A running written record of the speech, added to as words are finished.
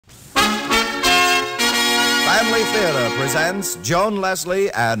Family Theater presents Joan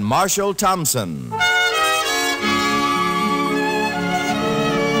Leslie and Marshall Thompson.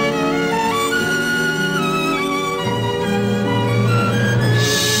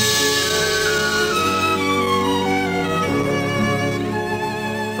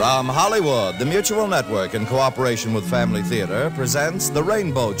 From Hollywood, the Mutual Network, in cooperation with Family Theater, presents The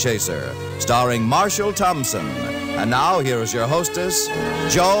Rainbow Chaser, starring Marshall Thompson. And now, here is your hostess,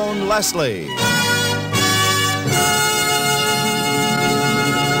 Joan Leslie.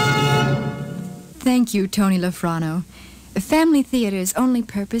 Thank you, Tony Lafrano. Family Theater's only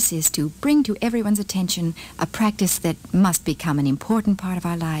purpose is to bring to everyone's attention a practice that must become an important part of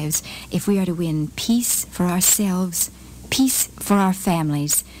our lives if we are to win peace for ourselves, peace for our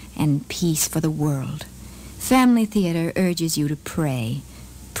families, and peace for the world. Family Theater urges you to pray.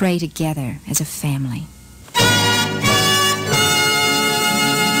 Pray together as a family.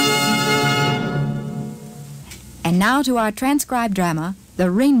 And now to our transcribed drama, The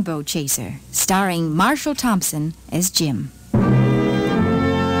Rainbow Chaser, starring Marshall Thompson as Jim.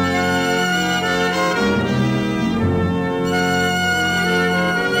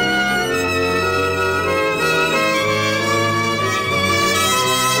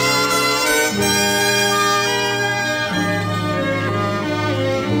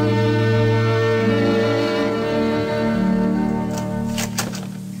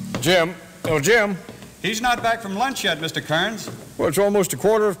 Jim. Oh, Jim. He's not back from lunch yet, Mr. Kearns. Well, it's almost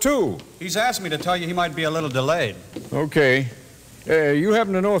 1:45. He's asked me to tell you he might be a little delayed. Okay. You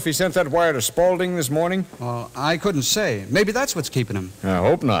happen to know if he sent that wire to Spaulding this morning? Well, I couldn't say. Maybe that's what's keeping him. I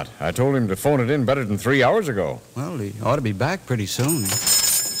hope not. I told him to phone it in better than 3 hours ago. Well, he ought to be back pretty soon.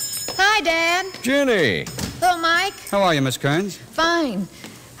 Hi, Dad. Jenny. Hello, Mike. How are you, Miss Kearns? Fine.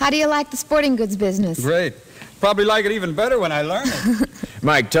 How do you like the sporting goods business? Great. Probably like it even better when I learn it.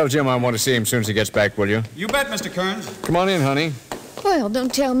 Mike, tell Jim I want to see him as soon as he gets back, will you? You bet, Mr. Kearns. Come on in, honey. Well,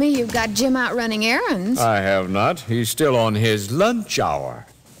 don't tell me you've got Jim out running errands. I have not. He's still on his lunch hour.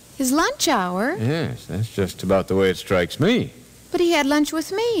 His lunch hour? Yes, that's just about the way it strikes me. But he had lunch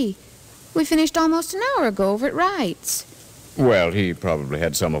with me. We finished almost an hour ago over at Wright's. Well, he probably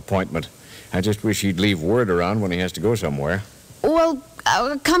had some appointment. I just wish he'd leave word around when he has to go somewhere. Well,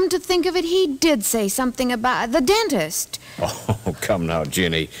 come to think of it, he did say something about the dentist. Oh, come now,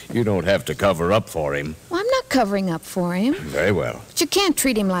 Ginny. You don't have to cover up for him. Well, I'm not covering up for him. Very well. But you can't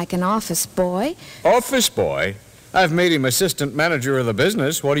treat him like an office boy. Office boy? I've made him assistant manager of the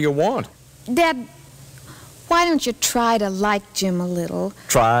business. What do you want? Dad, why don't you try to like Jim a little?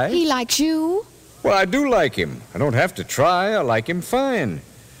 Try? He likes you. Well, I do like him. I don't have to try. I like him fine.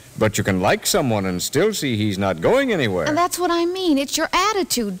 But you can like someone and still see he's not going anywhere. And that's what I mean. It's your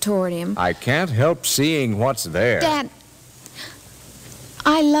attitude toward him. I can't help seeing what's there. Dad,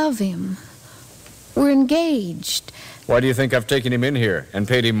 I love him. We're engaged. Why do you think I've taken him in here and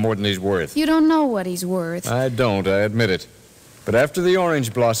paid him more than he's worth? You don't know what he's worth. I don't, I admit it. But after the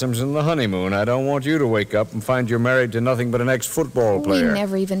orange blossoms and the honeymoon, I don't want you to wake up and find you're married to nothing but an ex-football player. He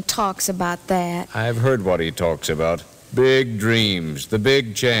never even talks about that. I've heard what he talks about. Big dreams, the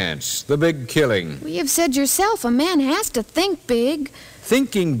big chance, the big killing. Well, you've said yourself, a man has to think big.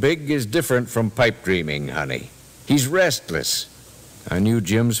 Thinking big is different from pipe dreaming, honey. He's restless. I knew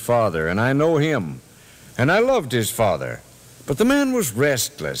Jim's father, and I know him. And I loved his father. But the man was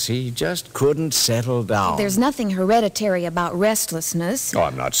restless. He just couldn't settle down. There's nothing hereditary about restlessness. Oh,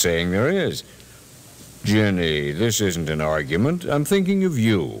 I'm not saying there is. Jenny, this isn't an argument. I'm thinking of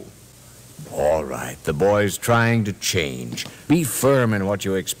you. All right, the boy's trying to change. Be firm in what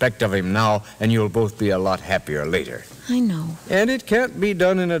you expect of him now, and you'll both be a lot happier later. I know. And it can't be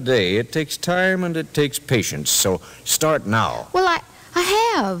done in a day. It takes time and it takes patience, so start now. Well,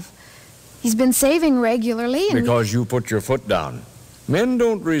 I have. He's been saving regularly and... Because you put your foot down. Men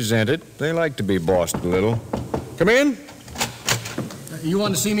don't resent it. They like to be bossed a little. Come in. You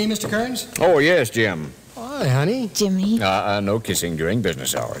want to see me, Mr. Kearns? Oh, yes, Jim. Hi, honey. Jimmy. No kissing during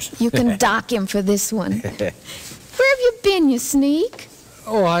business hours. You can dock him for this one. Where have you been, you sneak?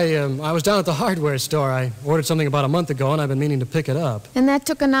 Oh, I was down at the hardware store. I ordered something about a month ago, and I've been meaning to pick it up. And that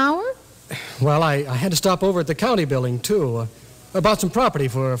took an hour? Well, I had to stop over at the county building, too. About some property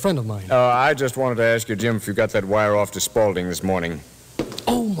for a friend of mine. I just wanted to ask you, Jim, if you got that wire off to Spaulding this morning.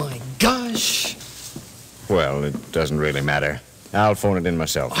 Oh, my gosh. Well, it doesn't really matter. I'll phone it in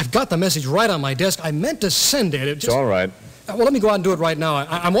myself. I've got the message right on my desk. I meant to send it. It's all right. Well, let me go out and do it right now.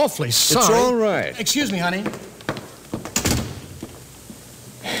 I'm awfully sorry. It's all right. Excuse me, honey.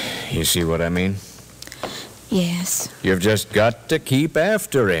 You see what I mean? Yes. You've just got to keep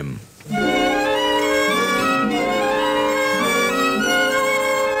after him.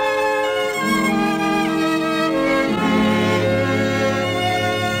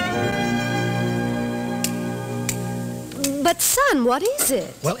 Son, what is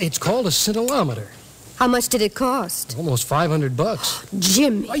it? Well, it's called a scintillometer. How much did it cost? Almost $500.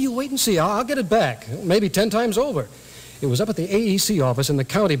 Jimmy. Oh, you wait and see. I'll get it back. Maybe 10 times over. It was up at the AEC office in the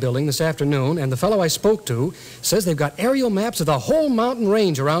county building this afternoon, and the fellow I spoke to says they've got aerial maps of the whole mountain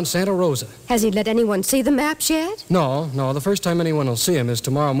range around Santa Rosa. Has he let anyone see the maps yet? No. The first time anyone will see him is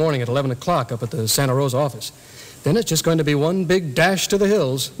tomorrow morning at 11 o'clock up at the Santa Rosa office. Then it's just going to be one big dash to the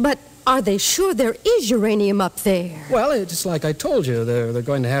hills. But are they sure there is uranium up there? Well, it's like I told you. They're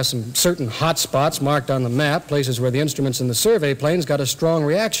going to have some certain hot spots marked on the map, places where the instruments in the survey planes got a strong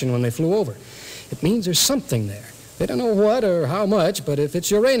reaction when they flew over. It means there's something there. They don't know what or how much, but if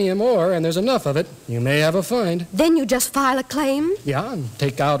it's uranium ore and there's enough of it, you may have a find. Then you just file a claim? Yeah, and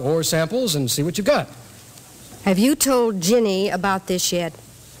take out ore samples and see what you got. Have you told Ginny about this yet?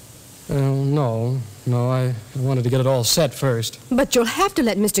 No, I wanted to get it all set first. But you'll have to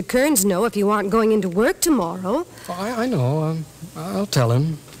let Mr. Kearns know if you aren't going into work tomorrow. Oh, I know. I'll tell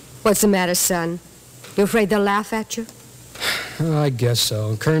him. What's the matter, son? You afraid they'll laugh at you? I guess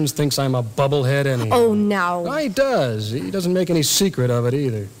so. Kearns thinks I'm a bubblehead anyhow. Oh, now. He does. He doesn't make any secret of it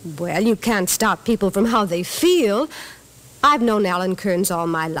either. Well, you can't stop people from how they feel. I've known Alan Kearns all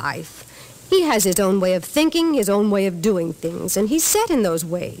my life. He has his own way of thinking, his own way of doing things, and he's set in those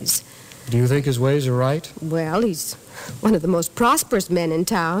ways. Do you think his ways are right? Well, he's one of the most prosperous men in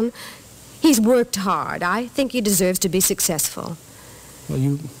town. He's worked hard. I think he deserves to be successful. Well,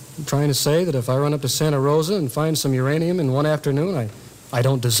 you trying to say that if I run up to Santa Rosa and find some uranium in one afternoon, I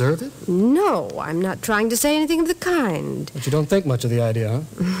don't deserve it? No, I'm not trying to say anything of the kind. But you don't think much of the idea,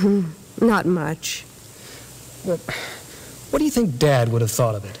 huh? Not much. Well, what do you think Dad would have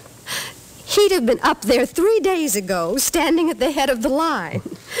thought of it? He'd have been up there 3 days ago, standing at the head of the line.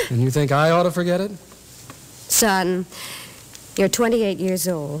 And you think I ought to forget it? Son, you're 28 years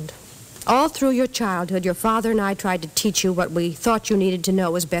old. All through your childhood, your father and I tried to teach you what we thought you needed to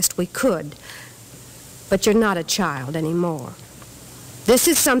know as best we could. But you're not a child anymore. This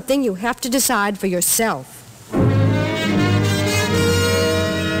is something you have to decide for yourself.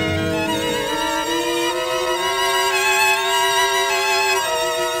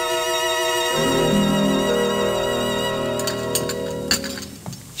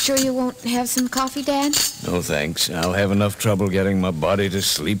 Sure you won't have some coffee, Dad? No, thanks. I'll have enough trouble getting my body to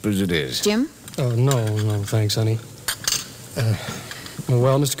sleep as it is. Jim? Oh, no, thanks, honey.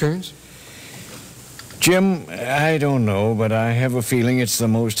 Well, Mr. Kearns? Jim, I don't know, but I have a feeling it's the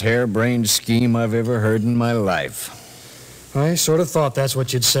most harebrained scheme I've ever heard in my life. I sort of thought that's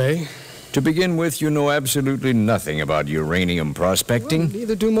what you'd say. To begin with, you know absolutely nothing about uranium prospecting. Well,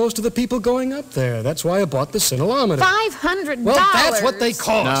 neither do most of the people going up there. That's why I bought the scintillometer. $500? Well, that's what they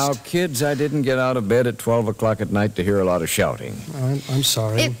cost. Now, kids, I didn't get out of bed at 12 o'clock at night to hear a lot of shouting. I'm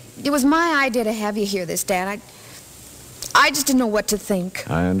sorry. It was my idea to have you hear this, Dad. I just didn't know what to think.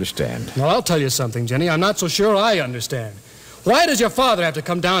 I understand. Well, I'll tell you something, Jenny. I'm not so sure I understand. Why does your father have to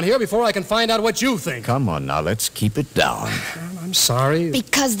come down here before I can find out what you think? Come on now, let's keep it down. I'm sorry.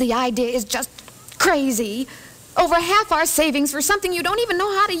 Because the idea is just crazy. Over half our savings for something you don't even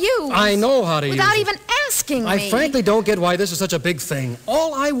know how to use. I know how to use it. Without even asking me. I frankly don't get why this is such a big thing.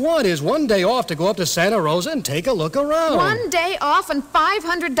 All I want is one day off to go up to Santa Rosa and take a look around. One day off and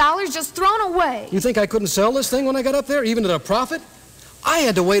 $500 just thrown away. You think I couldn't sell this thing when I got up there, even at a profit? I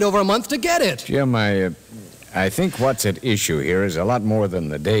had to wait over a month to get it. Jim, I think what's at issue here is a lot more than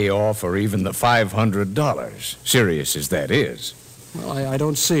the day off or even the $500. Serious as that is. Well, I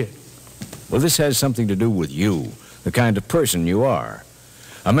don't see it. Well, this has something to do with you, the kind of person you are.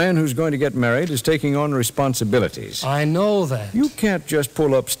 A man who's going to get married is taking on responsibilities. I know that. You can't just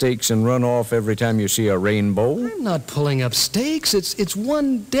pull up stakes and run off every time you see a rainbow. I'm not pulling up stakes. It's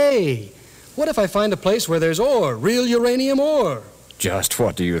one day. What if I find a place where there's ore, real uranium ore? Just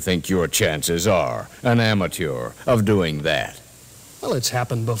what do you think your chances are, an amateur, of doing that? Well, it's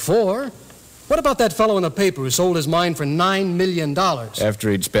happened before. What about that fellow in the paper who sold his mine for $9 million? After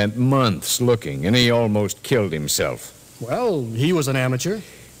he'd spent months looking, and he almost killed himself. Well, he was an amateur.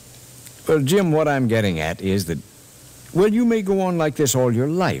 Well, Jim, what I'm getting at is that, well, you may go on like this all your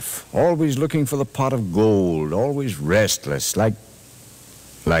life, always looking for the pot of gold, always restless, like...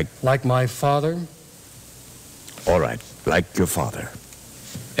 Like my father? All right, like your father.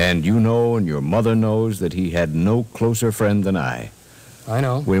 And you know and your mother knows that he had no closer friend than I. I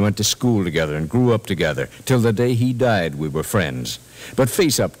know. We went to school together and grew up together. Till the day he died, we were friends. But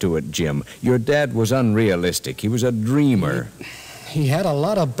face up to it, Jim. Your dad was unrealistic. He was a dreamer. He had a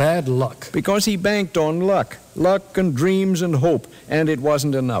lot of bad luck. Because he banked on luck. Luck and dreams and hope. And it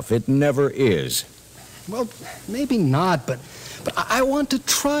wasn't enough. It never is. Well, maybe not, but I want to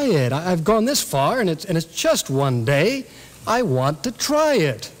try it. I've gone this far, and it's just one day. I want to try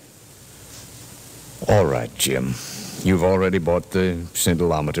it. All right, Jim. You've already bought the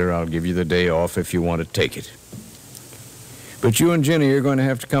scintillometer. I'll give you the day off if you want to take it. But you and Ginny are going to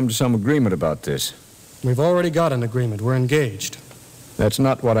have to come to some agreement about this. We've already got an agreement. We're engaged. That's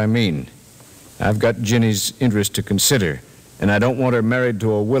not what I mean. I've got Ginny's interest to consider, and I don't want her married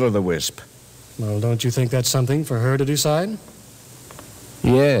to a will-o'-the-wisp. Well, don't you think that's something for her to decide?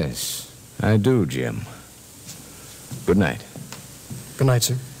 Yes, I do, Jim. Good night. Good night,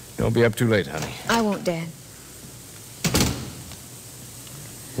 sir. Don't be up too late, honey. I won't, Dad.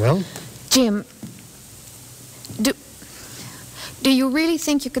 Well? Jim, do you really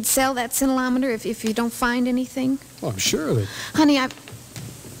think you could sell that scintillometer if you don't find anything? Oh, I'm sure of it. Honey,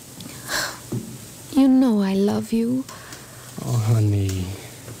 you know I love you. Oh, honey.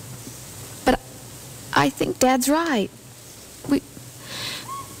 But I think Dad's right.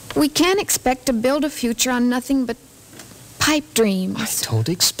 We can't expect to build a future on nothing but pipe dreams. I don't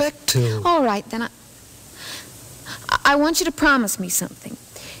expect to. All right, then I want you to promise me something.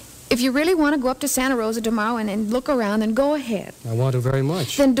 If you really want to go up to Santa Rosa tomorrow and look around, then go ahead. I want to very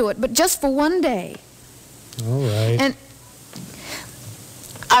much. Then do it, but just for one day. All right. And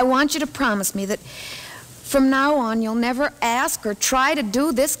I want you to promise me that from now on you'll never ask or try to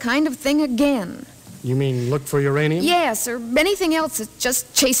do this kind of thing again. You mean look for uranium? Yes, or anything else that's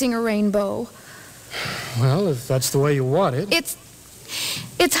just chasing a rainbow. Well, if that's the way you want it.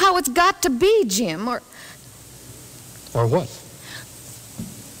 It's how it's got to be, Jim, or what?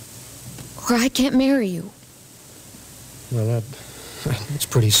 or I can't marry you. Well, that's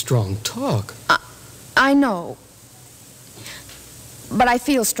pretty strong talk. I know. But I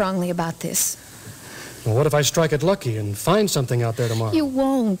feel strongly about this. Well, what if I strike it lucky and find something out there tomorrow? You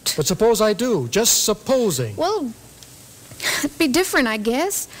won't. But suppose I do, just supposing. Well, it'd be different, I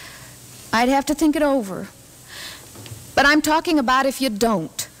guess. I'd have to think it over. But I'm talking about if you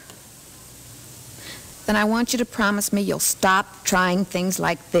don't. Then I want you to promise me you'll stop trying things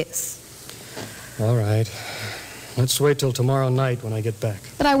like this. All right. Let's wait till tomorrow night when I get back.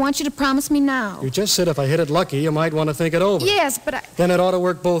 But I want you to promise me now. You just said if I hit it lucky, you might want to think it over. Yes, but Then it ought to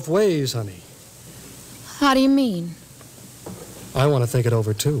work both ways, honey. How do you mean? I want to think it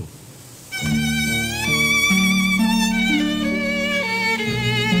over, too.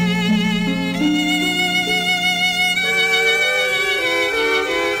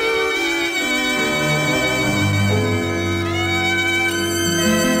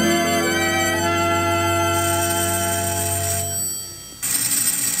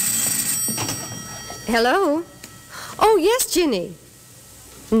 Hello? Oh, yes, Ginny.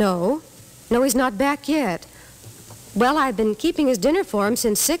 No, he's not back yet. Well, I've been keeping his dinner for him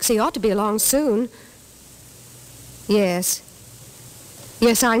since 6. He ought to be along soon. Yes.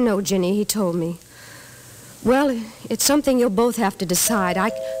 Yes, I know, Ginny. He told me. Well, it's something you'll both have to decide.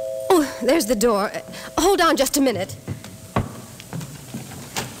 Oh, there's the door. Hold on just a minute.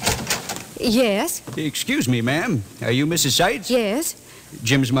 Yes? Excuse me, ma'am. Are you Mrs. Seitz? Yes?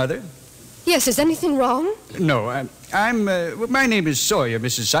 Jim's mother? Yes, is anything wrong? No, my name is Sawyer,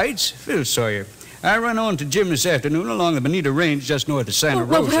 Mrs. Seitz. Phil Sawyer. I run on to Jim this afternoon along the Bonita Range just north of Santa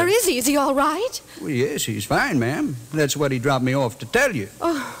Rosa. Well, where is he? Is he all right? Well, yes, he's fine, ma'am. That's what he dropped me off to tell you.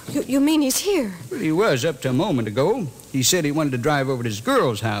 Oh, you mean he's here? Well, he was up to a moment ago. He said he wanted to drive over to his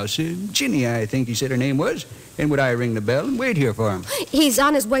girl's house. Ginny, I think he said her name was. And would I ring the bell and wait here for him? He's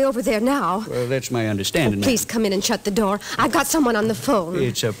on his way over there now. Well, that's my understanding, Please come in and shut the door. I've got someone on the phone.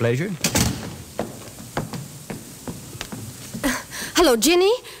 It's a pleasure. Hello,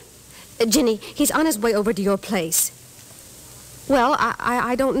 Ginny? Ginny, he's on his way over to your place. Well,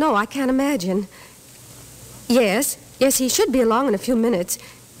 I don't know. I can't imagine. Yes, he should be along in a few minutes.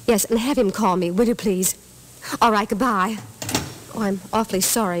 Yes, and have him call me, will you please? All right, goodbye. Oh, I'm awfully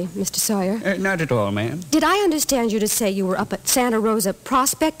sorry, Mr. Sawyer. Not at all, ma'am. Did I understand you to say you were up at Santa Rosa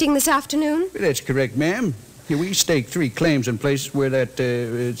prospecting this afternoon? That's correct, ma'am. We staked 3 claims in places where that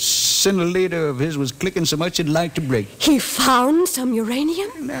scintillator of his was clicking so much it'd like to break. He found some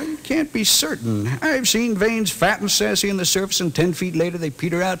uranium? Now, you can't be certain. I've seen veins fat and sassy on the surface, and 10 feet later they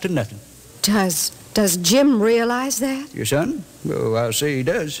peter out to nothing. Does Jim realize that? Your son? Oh, I'll say he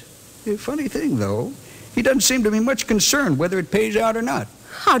does. A funny thing, though. He doesn't seem to be much concerned whether it pays out or not.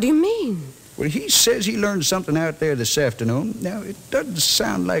 How do you mean? Well, he says he learned something out there this afternoon. Now, it doesn't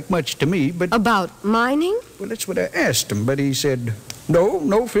sound like much to me, but... About mining? Well, that's what I asked him, but he said,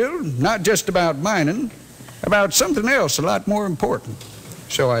 No, Phil, not just about mining. About something else a lot more important.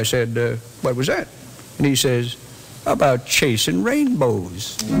 So I said, what was that? And he says, about chasing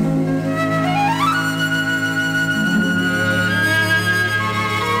rainbows.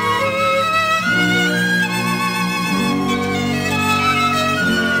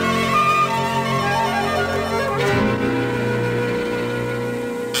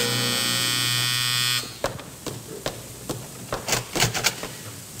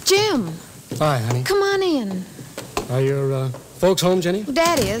 Hi, honey. Come on in. Are your folks home, Jenny? Well,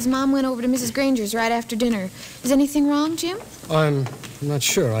 Dad is. Mom went over to Mrs. Granger's right after dinner. Is anything wrong, Jim? I'm not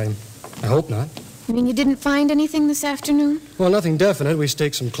sure. I hope not. You mean you didn't find anything this afternoon? Well, nothing definite. We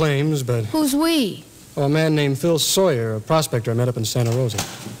staked some claims, but... Who's we? Oh, a man named Phil Sawyer, a prospector I met up in Santa Rosa.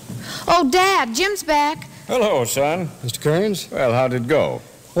 Oh, Dad, Jim's back. Hello, son. Mr. Kearns? Well, how'd it go?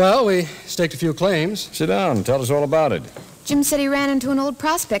 Well, we staked a few claims. Sit down. Tell us all about it. Jim said he ran into an old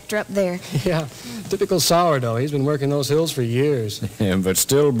prospector up there. Yeah, typical sourdough. He's been working those hills for years. But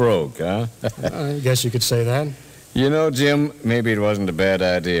still broke, huh? I guess you could say that. You know, Jim, maybe it wasn't a bad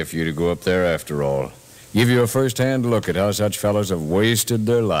idea for you to go up there after all. Give you a first-hand look at how such fellows have wasted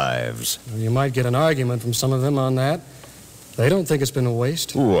their lives. Well, you might get an argument from some of them on that. They don't think it's been a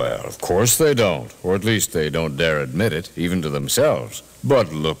waste. Well, of course they don't. Or at least they don't dare admit it, even to themselves.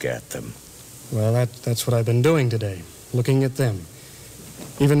 But look at them. Well, that's what I've been doing today, looking at them.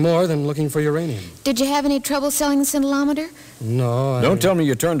 Even more than looking for uranium. Did you have any trouble selling the scintillometer? No, Don't tell me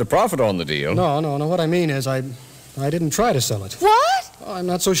you turned a profit on the deal. No. What I mean is I didn't try to sell it. What? Oh, I'm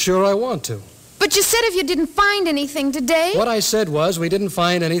not so sure I want to. But you said if you didn't find anything today... What I said was we didn't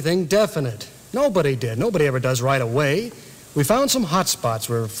find anything definite. Nobody did. Nobody ever does right away. We found some hot spots.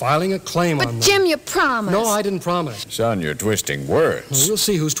 We're filing a claim on them. But, Jim, you promised. No, I didn't promise. Son, you're twisting words. Well, we'll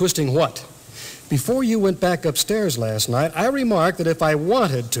see who's twisting what. Before you went back upstairs last night, I remarked that if I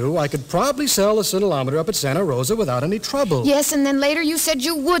wanted to, I could probably sell the scintillometer up at Santa Rosa without any trouble. Yes, and then later you said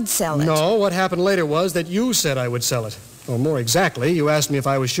you would sell it. No, what happened later was that you said I would sell it. Or more exactly, you asked me if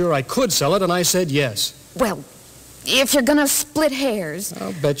I was sure I could sell it, and I said yes. Well, if you're going to split hairs...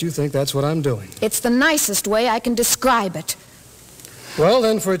 I'll bet you think that's what I'm doing. It's the nicest way I can describe it. Well,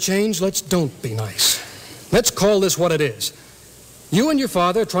 then, for a change, let's don't be nice. Let's call this what it is. You and your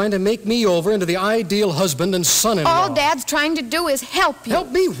father are trying to make me over into the ideal husband and son-in-law. All Dad's trying to do is help you.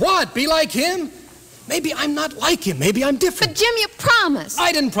 Help me what? Be like him? Maybe I'm not like him. Maybe I'm different. But, Jim, you promised.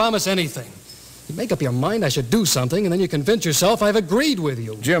 I didn't promise anything. You make up your mind I should do something, and then you convince yourself I've agreed with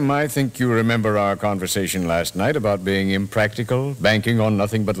you. Jim, I think you remember our conversation last night about being impractical, banking on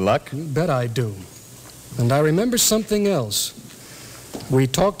nothing but luck. You bet I do. And I remember something else. We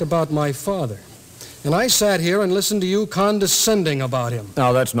talked about my father. And I sat here and listened to you condescending about him.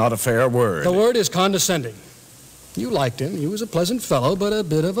 Now, that's not a fair word. The word is condescending. You liked him. He was a pleasant fellow, but a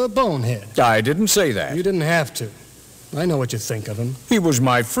bit of a bonehead. I didn't say that. You didn't have to. I know what you think of him. He was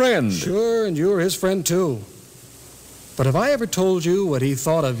my friend. Sure, and you were his friend, too. But have I ever told you what he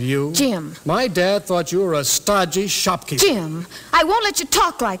thought of you? Jim. My dad thought you were a stodgy shopkeeper. Jim, I won't let you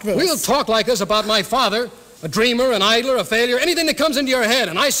talk like this. We'll talk like this about my father. A dreamer, an idler, a failure, anything that comes into your head,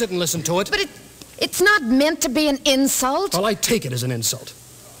 and I sit and listen to it. But it's not meant to be an insult. Well, I take it as an insult.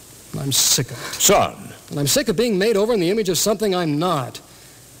 I'm sick of it. Son. And I'm sick of being made over in the image of something I'm not.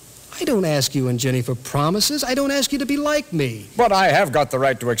 I don't ask you and Jenny for promises. I don't ask you to be like me. But I have got the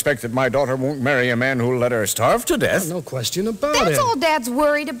right to expect that my daughter won't marry a man who'll let her starve to death. No question about it. That's all Dad's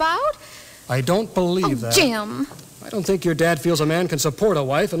worried about. I don't believe that. Jim. I don't think your dad feels a man can support a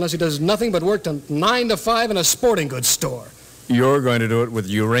wife unless he does nothing but work to 9 to 5 in a sporting goods store. You're going to do it with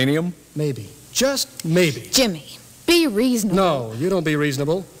uranium? Maybe. Just maybe. Jimmy, be reasonable. No, you don't be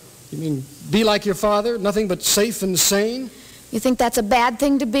reasonable. You mean be like your father, nothing but safe and sane? You think that's a bad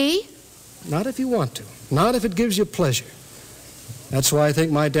thing to be? Not if you want to. Not if it gives you pleasure. That's why I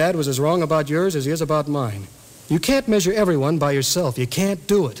think my dad was as wrong about yours as he is about mine. You can't measure everyone by yourself. You can't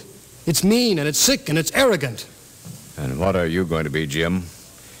do it. It's mean and it's sick and it's arrogant. And what are you going to be, Jim?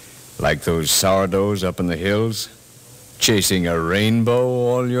 Like those sourdoughs up in the hills? Chasing a rainbow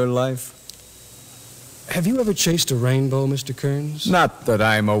all your life? Have you ever chased a rainbow, Mr. Kearns? Not that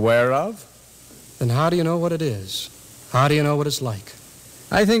I'm aware of. Then how do you know what it is? How do you know what it's like?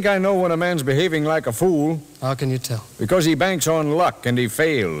 I think I know when a man's behaving like a fool. How can you tell? Because he banks on luck and he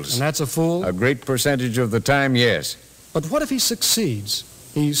fails. And that's a fool? A great percentage of the time, yes. But what if he succeeds?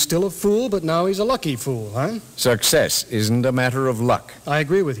 He's still a fool, but now he's a lucky fool, huh? Success isn't a matter of luck. I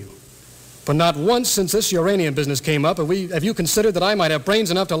agree with you. But not once since this uranium business came up have you considered that I might have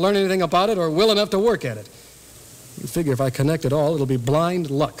brains enough to learn anything about it or will enough to work at it. You figure if I connect it all, it'll be blind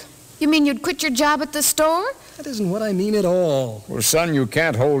luck. You mean you'd quit your job at the store? That isn't what I mean at all. Well, son, you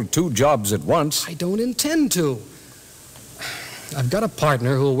can't hold 2 jobs at once. I don't intend to. I've got a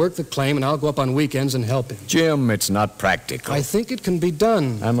partner who'll work the claim, and I'll go up on weekends and help him. Jim, it's not practical. I think it can be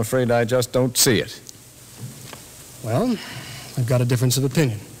done. I'm afraid I just don't see it. Well, I've got a difference of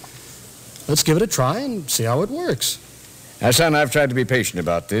opinion. Let's give it a try and see how it works. Now, son, I've tried to be patient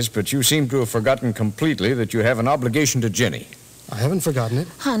about this, but you seem to have forgotten completely that you have an obligation to Jenny. I haven't forgotten it.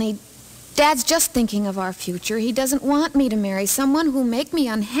 Honey, Dad's just thinking of our future. He doesn't want me to marry someone who'll make me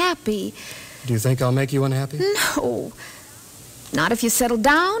unhappy. Do you think I'll make you unhappy? No. Not if you settle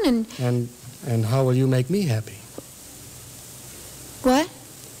down and... And how will you make me happy? What?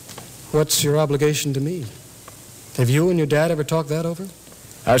 What's your obligation to me? Have you and your dad ever talked that over?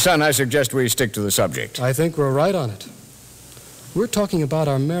 Son, I suggest we stick to the subject. I think we're right on it. We're talking about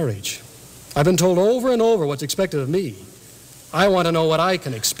our marriage. I've been told over and over what's expected of me. I want to know what I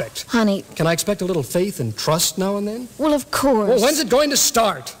can expect. Honey... Can I expect a little faith and trust now and then? Well, of course. Well, when's it going to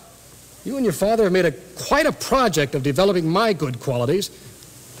start? You and your father have made quite a project of developing my good qualities.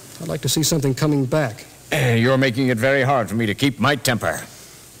 I'd like to see something coming back. You're making it very hard for me to keep my temper.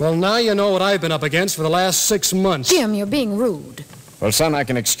 Well, now you know what I've been up against for the last 6 months. Jim, you're being rude. Well, son, I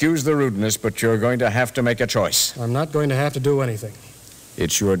can excuse the rudeness, but you're going to have to make a choice. I'm not going to have to do anything.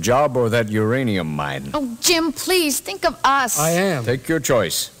 It's your job or that uranium mine. Oh, Jim, please, think of us. I am. Take your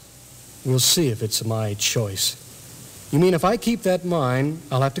choice. We'll see if it's my choice. You mean if I keep that mine,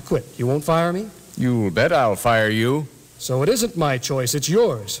 I'll have to quit? You won't fire me? You'll bet I'll fire you. So it isn't my choice, it's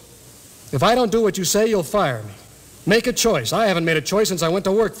yours. If I don't do what you say, you'll fire me. Make a choice. I haven't made a choice since I went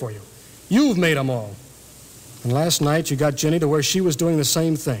to work for you. You've made them all. And last night you got Jenny to where she was doing the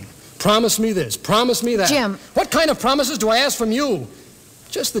same thing. Promise me this, promise me that. Jim. What kind of promises do I ask from you?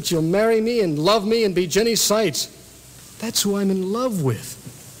 Just that you'll marry me and love me and be Jenny's sights. That's who I'm in love with.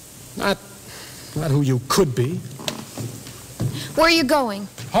 Not who you could be. Where are you going?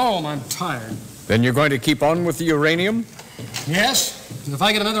 Home, I'm tired. Then you're going to keep on with the uranium? Yes? And if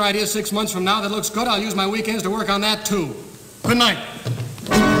I get another idea 6 months from now that looks good, I'll use my weekends to work on that, too. Good night.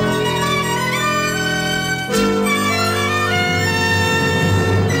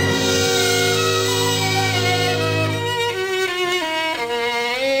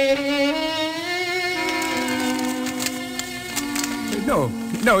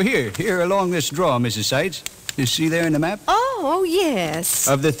 No, here along this draw, Mrs. Seitz. You see there in the map? Oh, yes.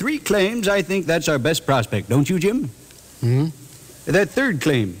 Of the 3 claims, I think that's our best prospect, don't you, Jim? Hmm? That 3rd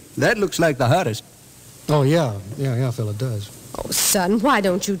claim, that looks like the hottest. Oh, yeah, Phil, it does. Oh, son, why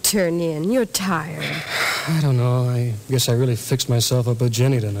don't you turn in? You're tired. I don't know. I guess I really fixed myself up with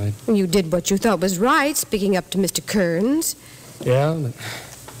Jenny tonight. You did what you thought was right, speaking up to Mr. Kearns. Yeah, but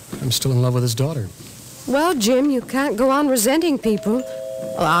I'm still in love with his daughter. Well, Jim, you can't go on resenting people.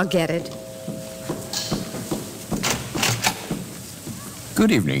 Oh, I'll get it.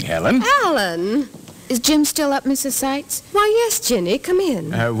 Good evening, Helen. Alan! Is Jim still up, Mrs. Seitz? Why, yes, Jenny, come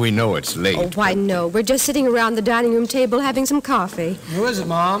in. We know it's late. Oh, why, no. We're just sitting around the dining room table having some coffee. Who is it,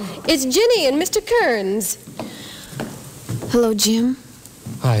 Mom? It's Jenny and Mr. Kearns. Hello, Jim.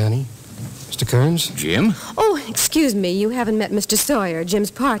 Hi, honey. Mr. Kearns? Jim? Oh, excuse me. You haven't met Mr. Sawyer, Jim's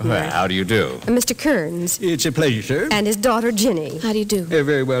partner. Well, how do you do? Mr. Kearns. It's a pleasure, sir. And his daughter, Jenny. How do you do?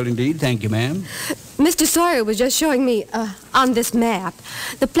 Very well indeed. Thank you, ma'am. Mr. Sawyer was just showing me, on this map,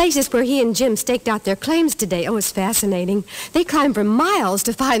 the places where he and Jim staked out their claims today. Oh, it's fascinating. They climbed for miles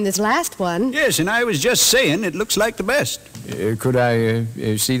to find this last one. Yes, and I was just saying it looks like the best. Could I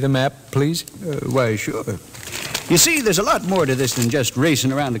see the map, please? Why, sure. You see, there's a lot more to this than just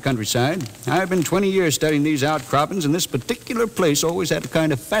racing around the countryside. I've been 20 years studying these outcroppings, and this particular place always had a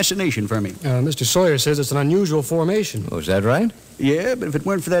kind of fascination for me. Mr. Sawyer says it's an unusual formation. Oh, is that right? Yeah, but if it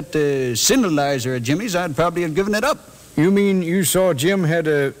weren't for that signalizer of Jimmy's, I'd probably have given it up. You mean you saw Jim had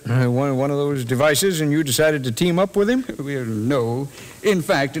one of those devices and you decided to team up with him? Well, no. In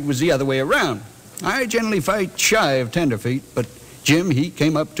fact, it was the other way around. I generally fight shy of tenderfeet, but Jim, he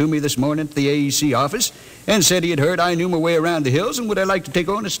came up to me this morning at the AEC office and said he had heard I knew my way around the hills and would I like to take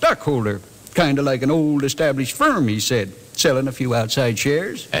on a stockholder. Kind of like an old established firm, he said, selling a few outside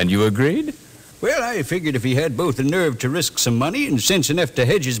shares. And you agreed? Well, I figured if he had both the nerve to risk some money and sense enough to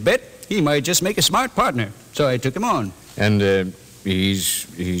hedge his bet, he might just make a smart partner. So I took him on. And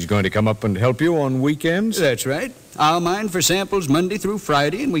he's going to come up and help you on weekends? That's right. I'll mine for samples Monday through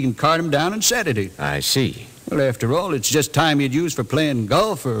Friday, and we can cart him down on Saturday. I see. Well, after all, it's just time you'd use for playing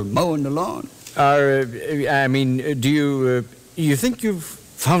golf or mowing the lawn. Do you think you've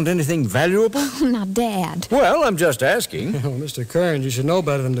found anything valuable? Now, Dad. Well, I'm just asking. Oh, Mr. Kearns, you should know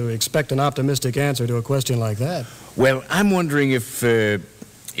better than to expect an optimistic answer to a question like that. Well, I'm wondering if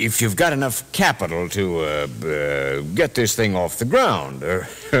you've got enough capital to get this thing off the ground, or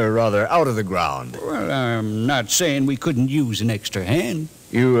rather, out of the ground. Well, I'm not saying we couldn't use an extra hand.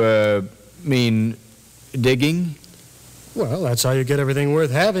 You, mean digging? Well, that's how you get everything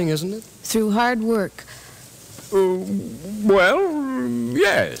worth having, isn't it? Through hard work. Well,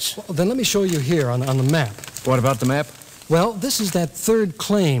 yes. Well, then let me show you here on the map. What about the map? Well, this is that 3rd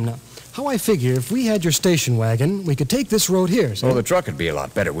claim. Now, how I figure, if we had your station wagon, we could take this road here, see? Oh, the truck would be a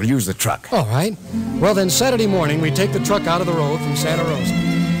lot better. We'll use the truck. All right. Well, then Saturday morning, we take the truck out of the road from Santa Rosa.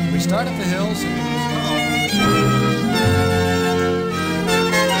 We start at the hills.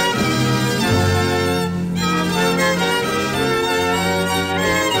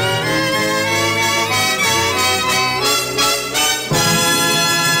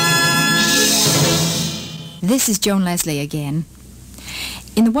 This is Joan Leslie again.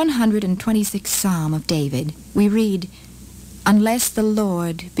 In the 126th Psalm of David, we read, "Unless the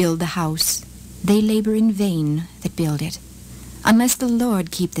Lord build the house, they labor in vain that build it. Unless the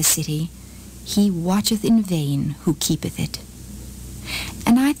Lord keep the city, he watcheth in vain who keepeth it."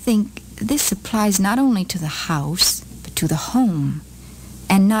 And I think this applies not only to the house, but to the home,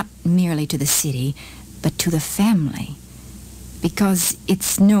 and not merely to the city, but to the family. Because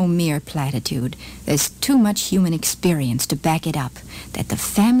it's no mere platitude. There's too much human experience to back it up, that the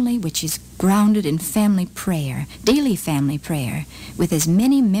family which is grounded in family prayer, daily family prayer, with as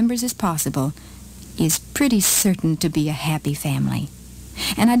many members as possible, is pretty certain to be a happy family.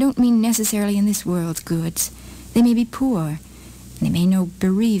 And I don't mean necessarily in this world's goods. They may be poor. They may know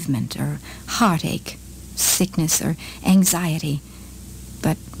bereavement or heartache, sickness or anxiety.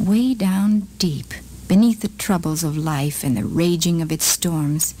 But way down deep, beneath the troubles of life and the raging of its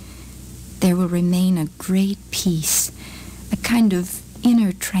storms, there will remain a great peace, a kind of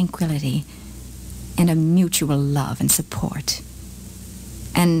inner tranquility, and a mutual love and support.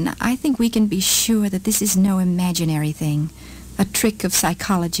 And I think we can be sure that this is no imaginary thing, a trick of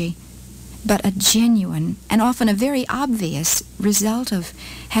psychology, but a genuine and often a very obvious result of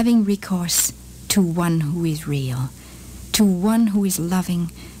having recourse to one who is real, to one who is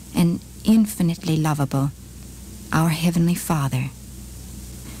loving and infinitely lovable, our Heavenly Father.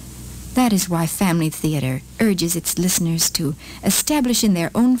 That is why Family Theater urges its listeners to establish in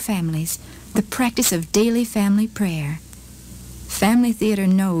their own families the practice of daily family prayer. Family Theater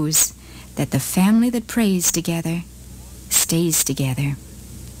knows that the family that prays together stays together.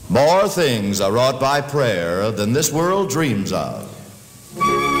 More things are wrought by prayer than this world dreams of.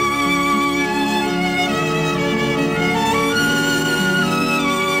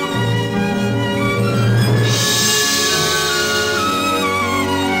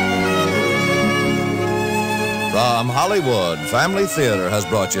 From Hollywood, Family Theater has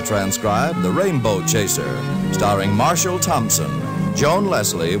brought you transcribed The Rainbow Chaser, starring Marshall Thompson. Joan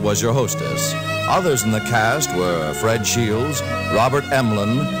Leslie was your hostess. Others in the cast were Fred Shields, Robert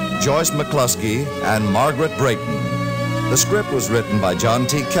Emlin, Joyce McCluskey, and Margaret Brayton. The script was written by John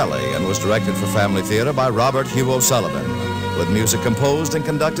T. Kelly and was directed for Family Theater by Robert Hugh O'Sullivan, with music composed and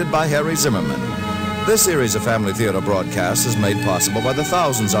conducted by Harry Zimmerman. This series of Family Theater broadcasts is made possible by the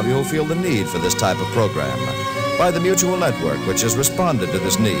thousands of you who feel the need for this type of program, by the Mutual Network, which has responded to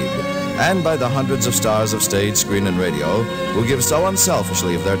this need, and by the hundreds of stars of stage, screen, and radio who give so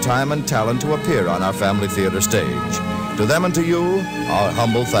unselfishly of their time and talent to appear on our Family Theater stage. To them and to you, our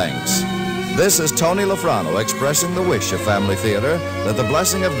humble thanks. This is Tony Lafrano expressing the wish of Family Theater that the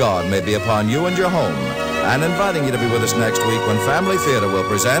blessing of God may be upon you and your home, and inviting you to be with us next week when Family Theater will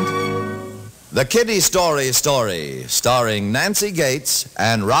present The Kiddie Story, starring Nancy Gates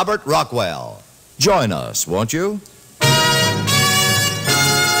and Robert Rockwell. Join us, won't you?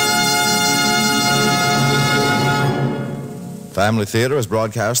 Family Theater is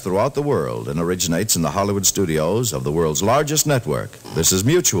broadcast throughout the world and originates in the Hollywood studios of the world's largest network. This is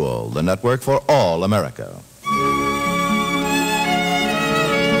Mutual, the network for all America.